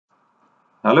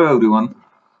Hello everyone.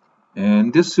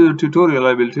 In this tutorial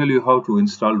I will tell you how to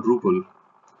install Drupal.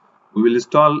 We will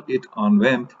install it on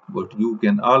WAMP, but you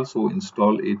can also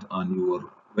install it on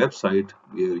your website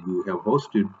where you have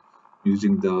hosted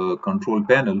using the control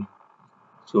panel.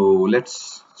 So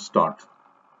let's start.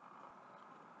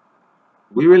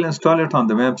 We will install it on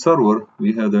the WAMP server.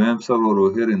 We have the WAMP server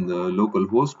over here in the local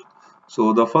host.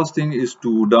 So the first thing is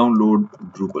to download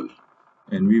Drupal,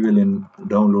 and we will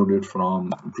download it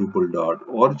from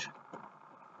drupal.org.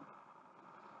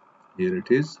 Here it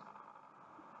is.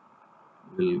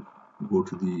 We'll go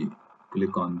to the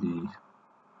click on the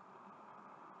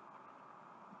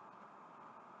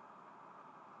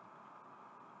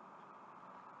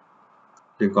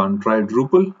click on try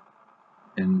Drupal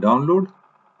and download.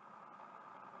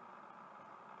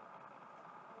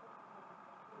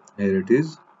 Here it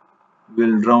is.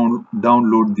 We'll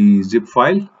download the zip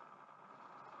file.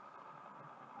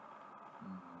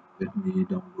 Let me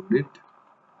download it.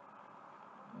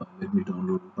 Let me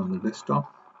download it on the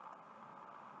desktop.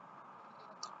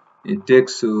 It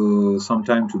takes some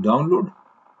time to download.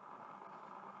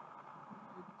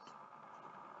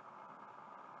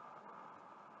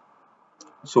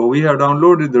 So we have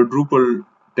downloaded the Drupal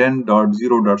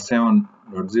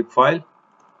 10.0.7.zip file.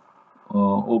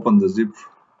 Open the zip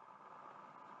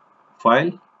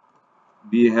file.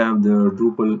 We have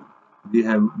Drupal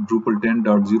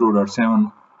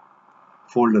 10.0.7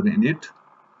 folder in it.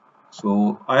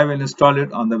 So I will install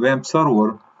it on the WAMP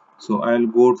server. So I'll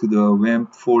go to the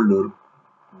WAMP folder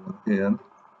over here.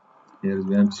 Here's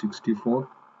WAMP 64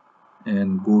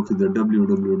 and go to the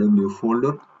www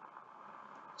folder.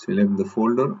 Select the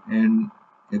folder and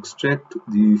extract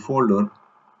the folder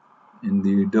in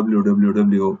the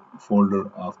www folder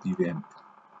of the WAMP.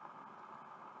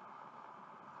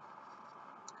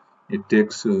 It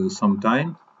takes some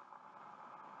time.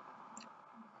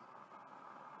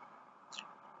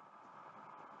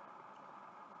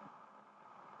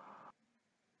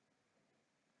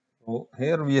 So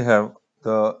here we have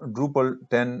the Drupal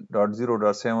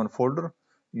 10.0.7 folder.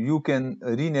 You can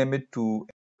rename it to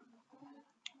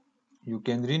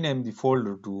the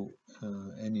folder to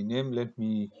any name. Let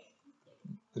me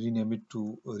rename it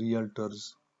to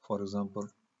realtors, for example.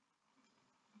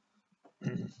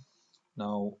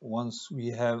 Now once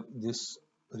we have this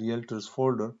realtors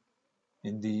folder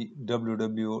in the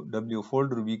www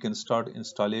folder, we can start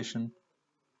installation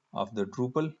of the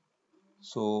Drupal.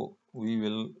 So we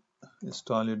will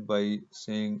install it by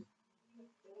saying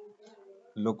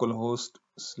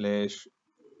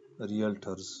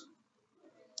localhost/realtors,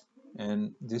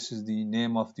 and this is the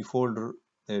name of the folder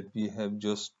that we have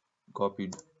just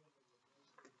copied.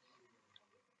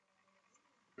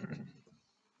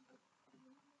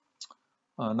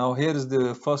 Now here is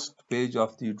the first page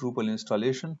of the Drupal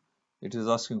installation. It is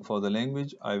asking for the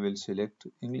language. I will select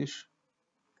English.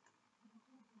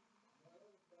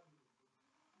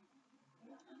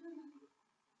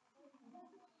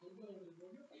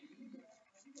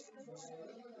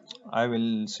 I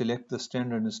will select the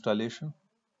standard installation.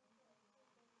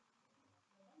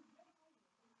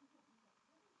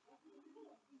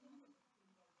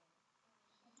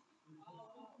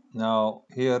 Now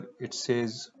here it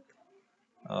says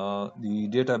the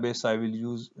database I will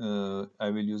use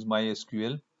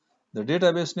MySQL. The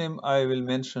database name I will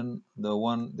mention the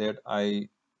one that I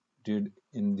did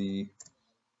in the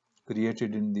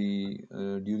created in the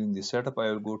during the setup.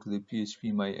 I will go to the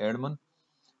PHP my admin,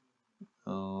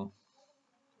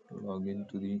 log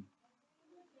into the.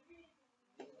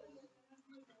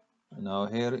 Now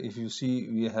here if you see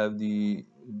we have the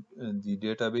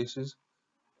databases.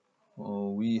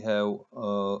 We have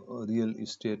a real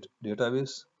estate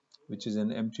database which is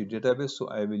an empty database, so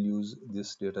I will use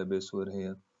this database over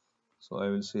here. So I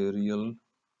will say real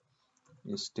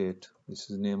estate. This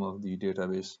is the name of the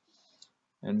database,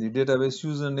 and the database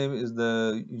username is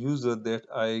the user that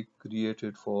I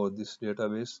created for this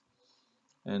database,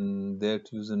 and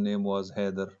that username was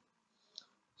Heather.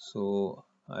 So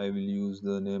I will use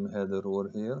the name Heather over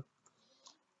here,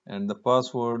 and the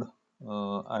password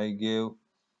I gave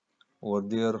over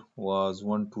there was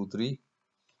 123.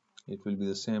 It will be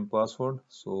the same password,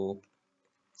 so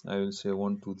I will say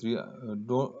 123.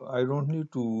 I don't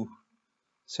need to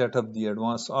set up the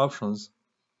advanced options,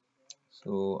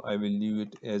 so I will leave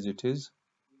it as it is.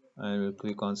 I will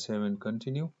click on save and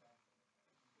continue.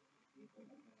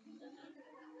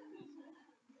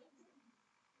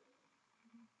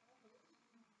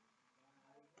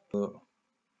 The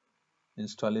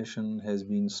installation has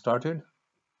been started.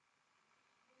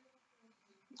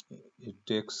 It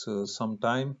takes some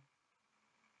time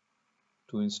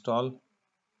to install.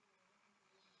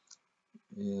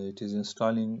 It is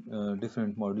installing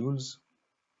different modules.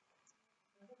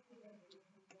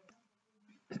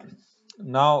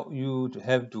 Now you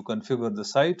have to configure the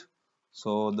site.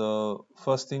 So the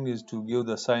first thing is to give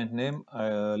the site name.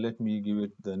 Let me give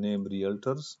it the name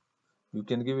Realtors. You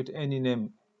can give it any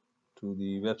name to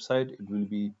the website. It will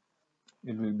be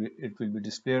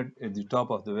displayed at the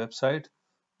top of the website.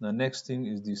 The next thing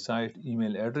is the site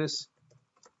email address.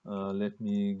 Let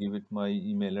me give it my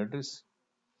email address.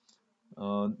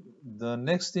 The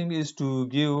next thing is to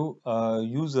give a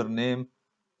username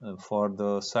for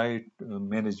the site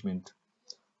management.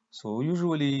 So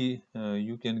usually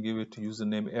you can give it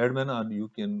username admin, or you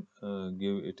can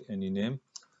give it any name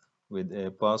with a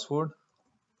password.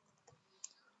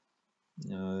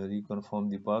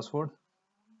 Reconfirm the password,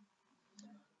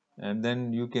 and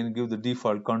then you can give the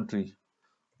default country.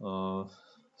 Uh,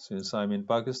 since I'm in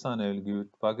Pakistan, I will give it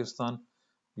Pakistan.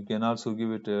 You can also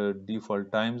give it a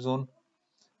default time zone,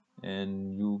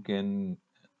 and you can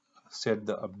set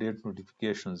the update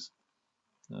notifications.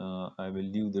 I will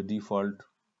leave the default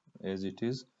as it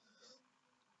is.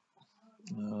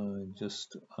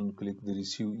 Just unclick the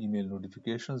receive email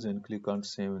notifications and click on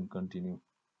save and continue.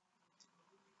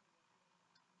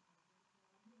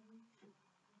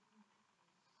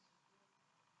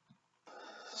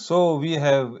 So we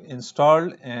have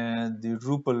installed and the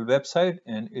Drupal website,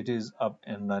 and it is up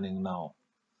and running now.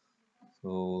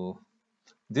 So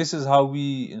this is how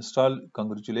we install.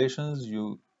 Congratulations,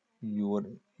 you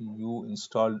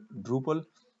installed Drupal.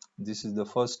 This is the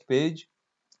first page,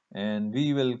 and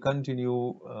we will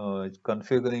continue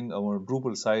configuring our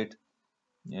Drupal site,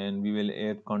 and we will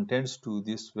add contents to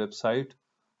this website.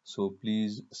 So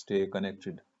please stay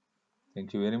connected.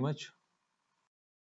 Thank you very much.